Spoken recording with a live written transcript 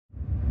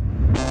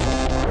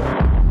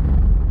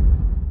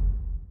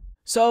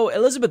So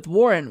Elizabeth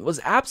Warren was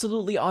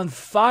absolutely on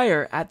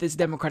fire at this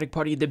Democratic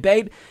Party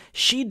debate.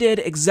 She did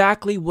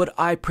exactly what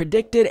I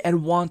predicted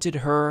and wanted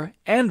her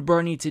and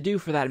Bernie to do,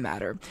 for that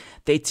matter.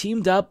 They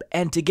teamed up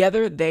and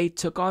together they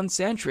took on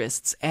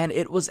centrists, and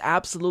it was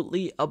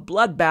absolutely a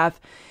bloodbath.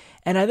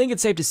 And I think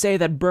it's safe to say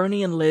that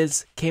Bernie and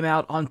Liz came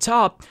out on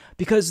top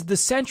because the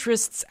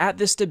centrists at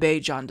this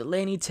debate, John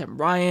Delaney, Tim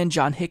Ryan,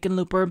 John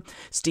Hickenlooper,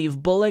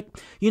 Steve Bullock,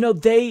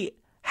 they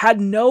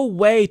had no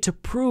way to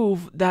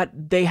prove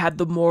that they had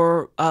the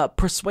more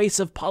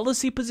persuasive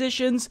policy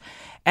positions,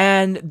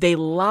 and they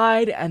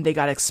lied and they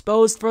got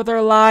exposed for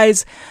their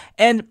lies,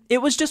 and it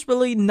was just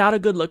really not a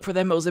good look for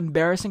them. It was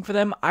embarrassing for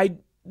them. I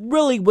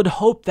really would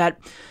hope that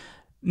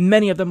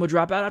many of them would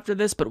drop out after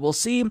this, but we'll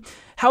see.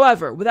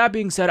 However, with that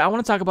being said, I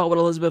want to talk about what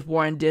Elizabeth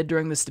Warren did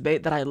during this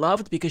debate that I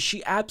loved, because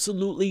she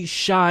absolutely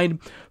shined.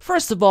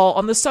 First of all,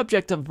 on the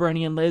subject of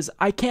Bernie and Liz,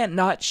 I can't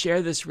not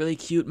share this really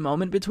cute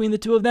moment between the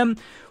two of them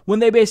when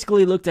they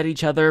basically looked at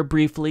each other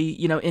briefly,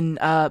 in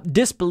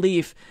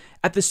disbelief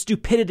at the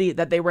stupidity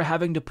that they were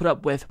having to put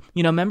up with,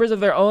 members of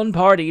their own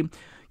party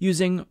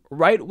using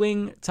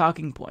right-wing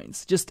talking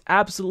points. Just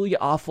absolutely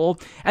awful.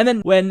 And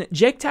then when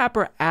Jake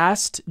Tapper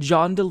asked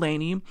John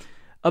Delaney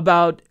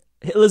about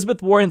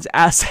Elizabeth Warren's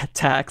asset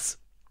tax,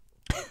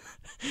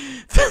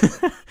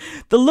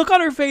 the look on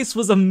her face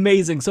was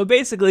amazing. So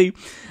basically,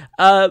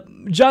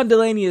 John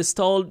Delaney is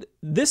told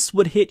this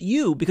would hit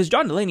you, because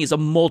John Delaney is a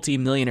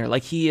multi-millionaire.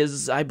 Like, he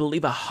is, I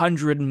believe,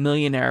 100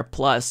 millionaire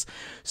plus.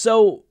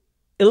 So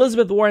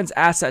Elizabeth Warren's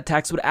asset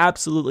tax would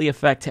absolutely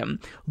affect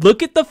him.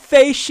 Look at the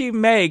face she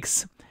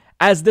makes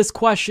as this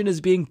question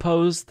is being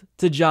posed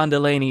to John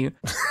Delaney.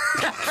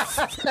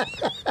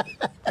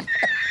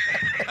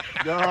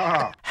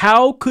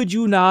 How could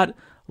you not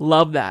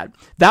love that?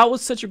 That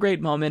was such a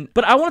great moment.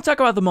 But I want to talk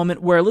about the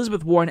moment where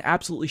Elizabeth Warren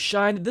absolutely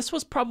shined. This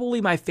was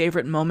probably my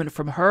favorite moment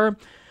from her,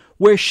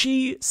 where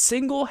she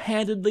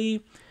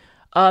single-handedly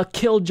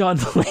killed John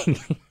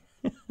Delaney.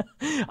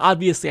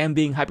 Obviously, I'm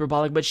being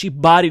hyperbolic, but she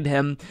bodied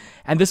him,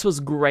 and this was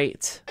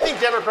great. I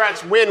think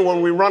Democrats win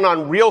when we run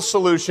on real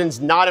solutions,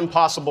 not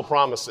impossible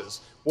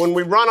promises. When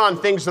we run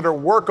on things that are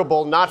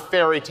workable, not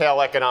fairy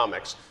tale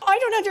economics. I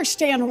don't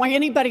understand why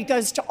anybody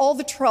goes to all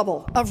the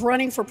trouble of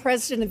running for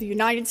president of the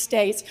United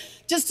States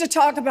just to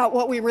talk about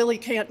what we really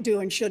can't do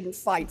and shouldn't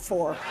fight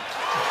for.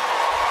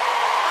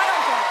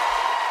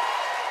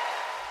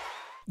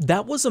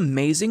 That was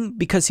amazing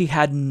because he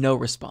had no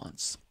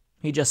response.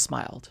 He just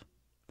smiled.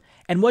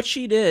 And what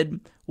she did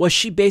was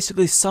she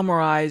basically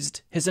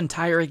summarized his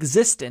entire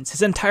existence,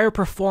 his entire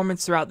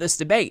performance throughout this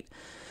debate.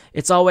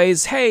 It's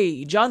always,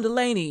 hey, John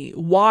Delaney,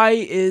 why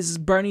is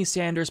Bernie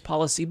Sanders'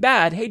 policy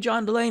bad? Hey,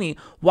 John Delaney,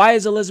 why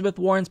is Elizabeth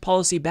Warren's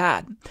policy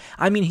bad?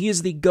 I mean, he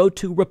is the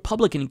go-to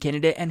Republican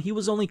candidate, and he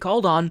was only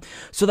called on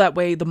so that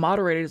way the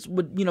moderators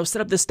would,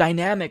 set up this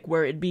dynamic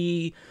where it'd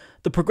be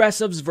the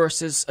progressives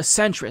versus a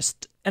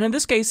centrist. And in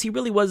this case, he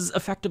really was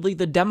effectively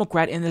the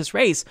Democrat in this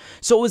race.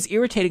 So it was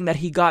irritating that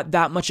he got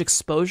that much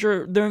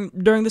exposure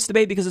during this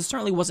debate, because it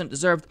certainly wasn't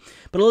deserved.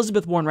 But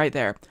Elizabeth Warren right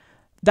there,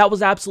 that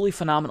was absolutely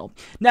phenomenal.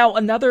 Now,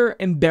 another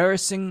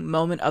embarrassing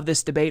moment of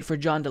this debate for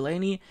John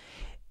Delaney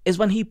is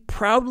when he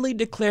proudly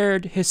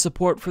declared his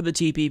support for the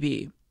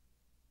TPP.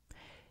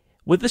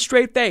 With a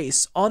straight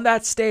face, on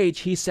that stage,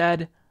 he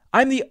said,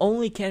 "I'm the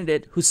only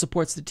candidate who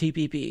supports the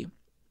TPP."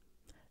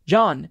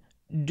 John,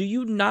 do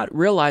you not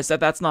realize that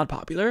that's not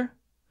popular?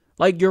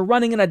 Like, you're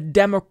running in a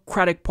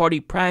Democratic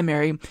Party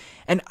primary,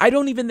 and I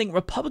don't even think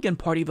Republican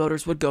Party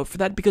voters would go for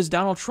that, because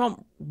Donald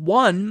Trump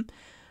won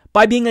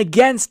by being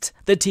against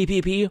the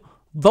TPP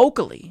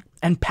vocally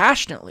and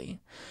passionately.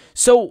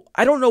 So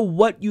I don't know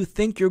what you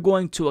think you're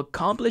going to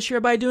accomplish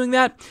here by doing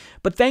that,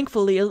 but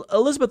thankfully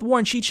Elizabeth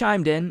Warren, she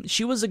chimed in.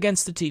 She was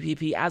against the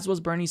TPP, as was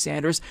Bernie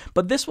Sanders,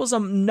 but this was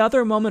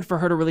another moment for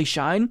her to really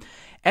shine,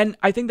 and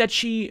I think that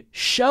she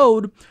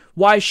showed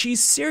why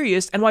she's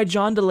serious and why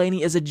John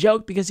Delaney is a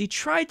joke, because he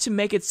tried to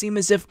make it seem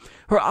as if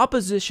her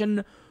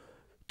opposition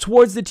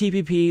towards the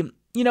TPP,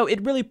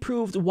 it really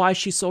proved why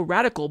she's so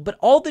radical. But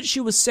all that she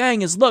was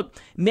saying is, look,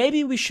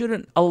 maybe we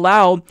shouldn't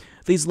allow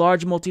these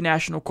large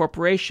multinational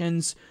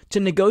corporations to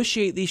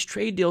negotiate these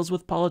trade deals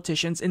with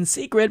politicians in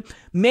secret.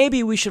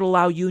 Maybe we should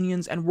allow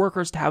unions and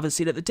workers to have a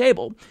seat at the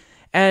table.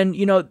 And,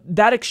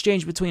 that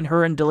exchange between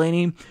her and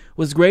Delaney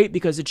was great,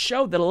 because it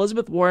showed that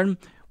Elizabeth Warren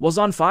was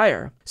on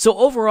fire. So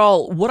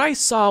overall, what I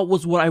saw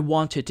was what I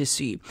wanted to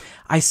see.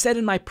 I said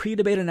in my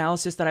pre-debate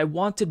analysis that I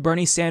wanted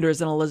Bernie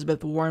Sanders and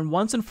Elizabeth Warren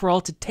once and for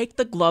all to take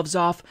the gloves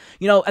off.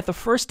 At the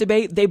first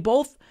debate, they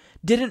both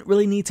didn't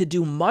really need to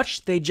do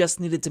much. They just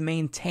needed to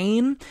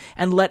maintain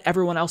and let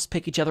everyone else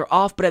pick each other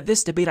off. But at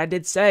this debate, I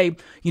did say,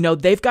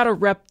 they've got to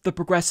rep the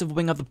progressive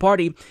wing of the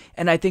party.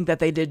 And I think that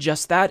they did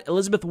just that.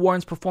 Elizabeth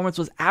Warren's performance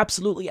was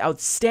absolutely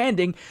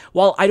outstanding.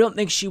 While I don't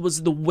think she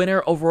was the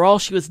winner overall,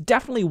 she was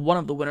definitely one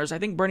of the winners. I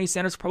think Bernie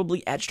Sanders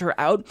probably edged her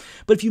out.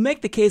 But if you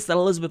make the case that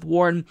Elizabeth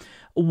Warren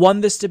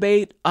won this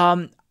debate,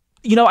 I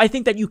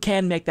think that you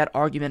can make that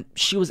argument.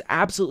 She was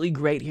absolutely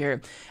great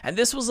here. And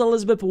this was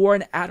Elizabeth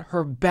Warren at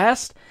her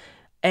best.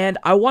 And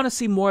I want to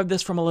see more of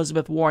this from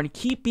Elizabeth Warren.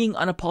 Keep being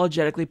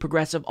unapologetically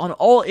progressive on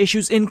all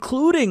issues,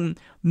 including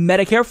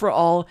Medicare for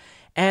all,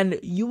 and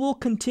you will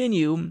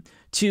continue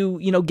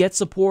to, get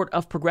support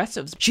of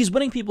progressives. She's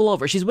winning people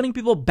over. She's winning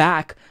people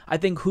back, I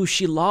think, who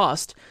she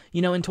lost,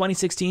 in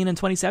 2016 and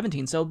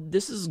 2017. So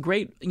this is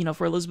great,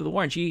 for Elizabeth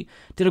Warren. She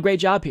did a great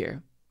job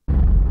here.